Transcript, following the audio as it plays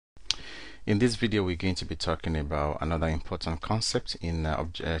In this video, we're going to be talking about another important concept in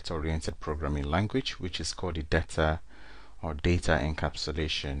object-oriented programming language, which is called the data or data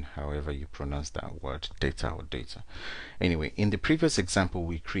encapsulation, however you pronounce that word, data or data. Anyway, in the previous example,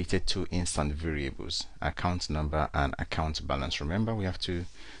 we created two instant variables, account number and account balance. Remember, we have two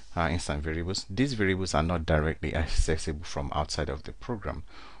instant variables. These variables are not directly accessible from outside of the program,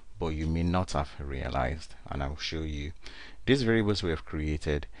 but you may not have realized, and I will show you. These variables we have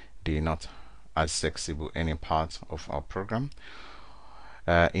created, they are not accessible any part of our program.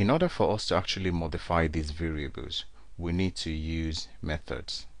 In order for us to actually modify these variables, we need to use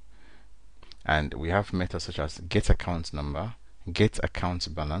methods, and we have methods such as get account number, get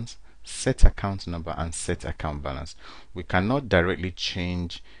account balance, set account number, and set account balance. We cannot directly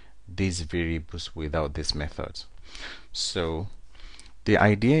change these variables without these methods. So the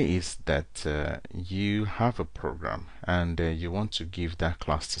idea is that you have a program and you want to give that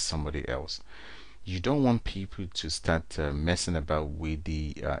class to somebody else. You don't want people to start messing about with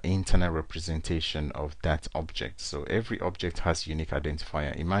the internal representation of that object. So every object has unique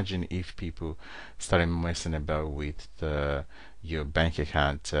identifier. Imagine if people started messing about with your bank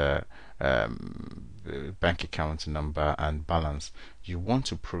account number and balance. You want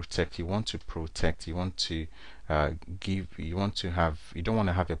to protect, you don't want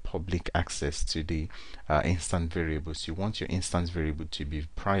to have a public access to the instant variables. You want your instance variable to be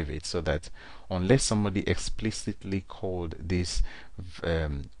private, so that unless somebody explicitly called these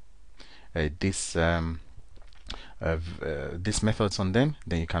methods on them,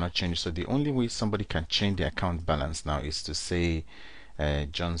 then you cannot change. So the only way somebody can change the account balance now is to say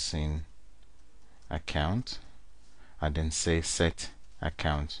Johnson account and then say set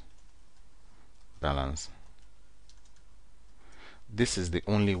account balance. This is the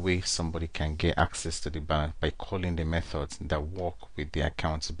only way somebody can get access to the balance, by calling the methods that work with the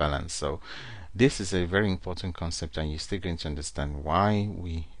account balance. So this is a very important concept, and you're still going to understand why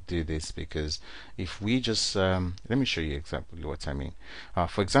we do this, because if we just let me show you exactly what I mean.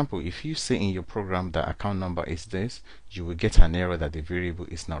 For example, if you say in your program that account number is this, you will get an error that the variable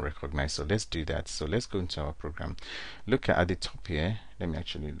is not recognized. So let's do that. So let's go into our program. Look at the top here. Let me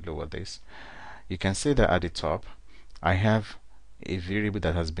actually lower this. You can see that at the top I have a variable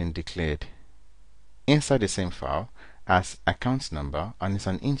that has been declared inside the same file as account number, and it's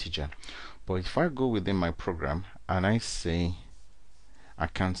an integer. But if I go within my program and I say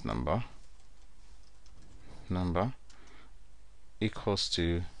account number equals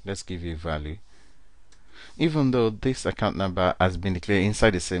to, let's give you a value, even though this account number has been declared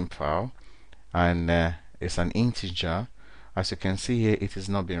inside the same file and it's an integer, as you can see here, it is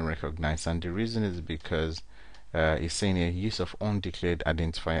not being recognized, and the reason is because is saying a use of undeclared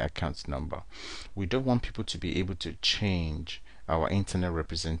identifier account number. We don't want people to be able to change our internal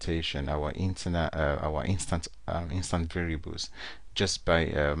representation, our instant variables just by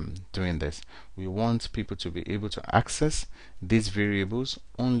doing this. We want people to be able to access these variables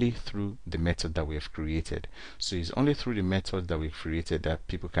only through the method that we have created. So it's only through the method that we've created that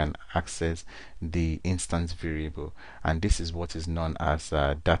people can access the instance variable, and this is what is known as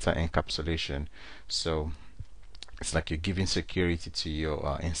data encapsulation. So it's like you're giving security to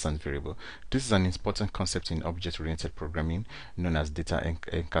your instance variable. This is an important concept in object-oriented programming known as data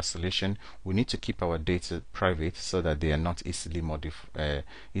encapsulation. We need to keep our data private so that they are not easily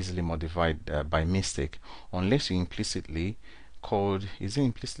modified by mistake, unless you implicitly called, is it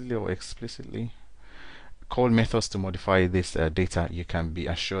implicitly or explicitly? Call methods to modify this data. You can be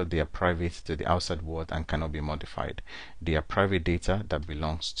assured they are private to the outside world and cannot be modified. They are private data that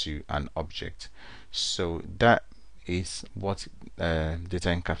belongs to an object. So that is what data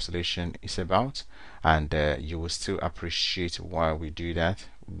encapsulation is about, and you will still appreciate why we do that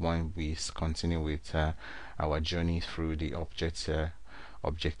when we continue with our journey through the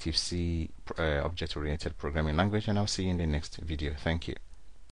Objective-C object-oriented programming language, and I'll see you in the next video. Thank you.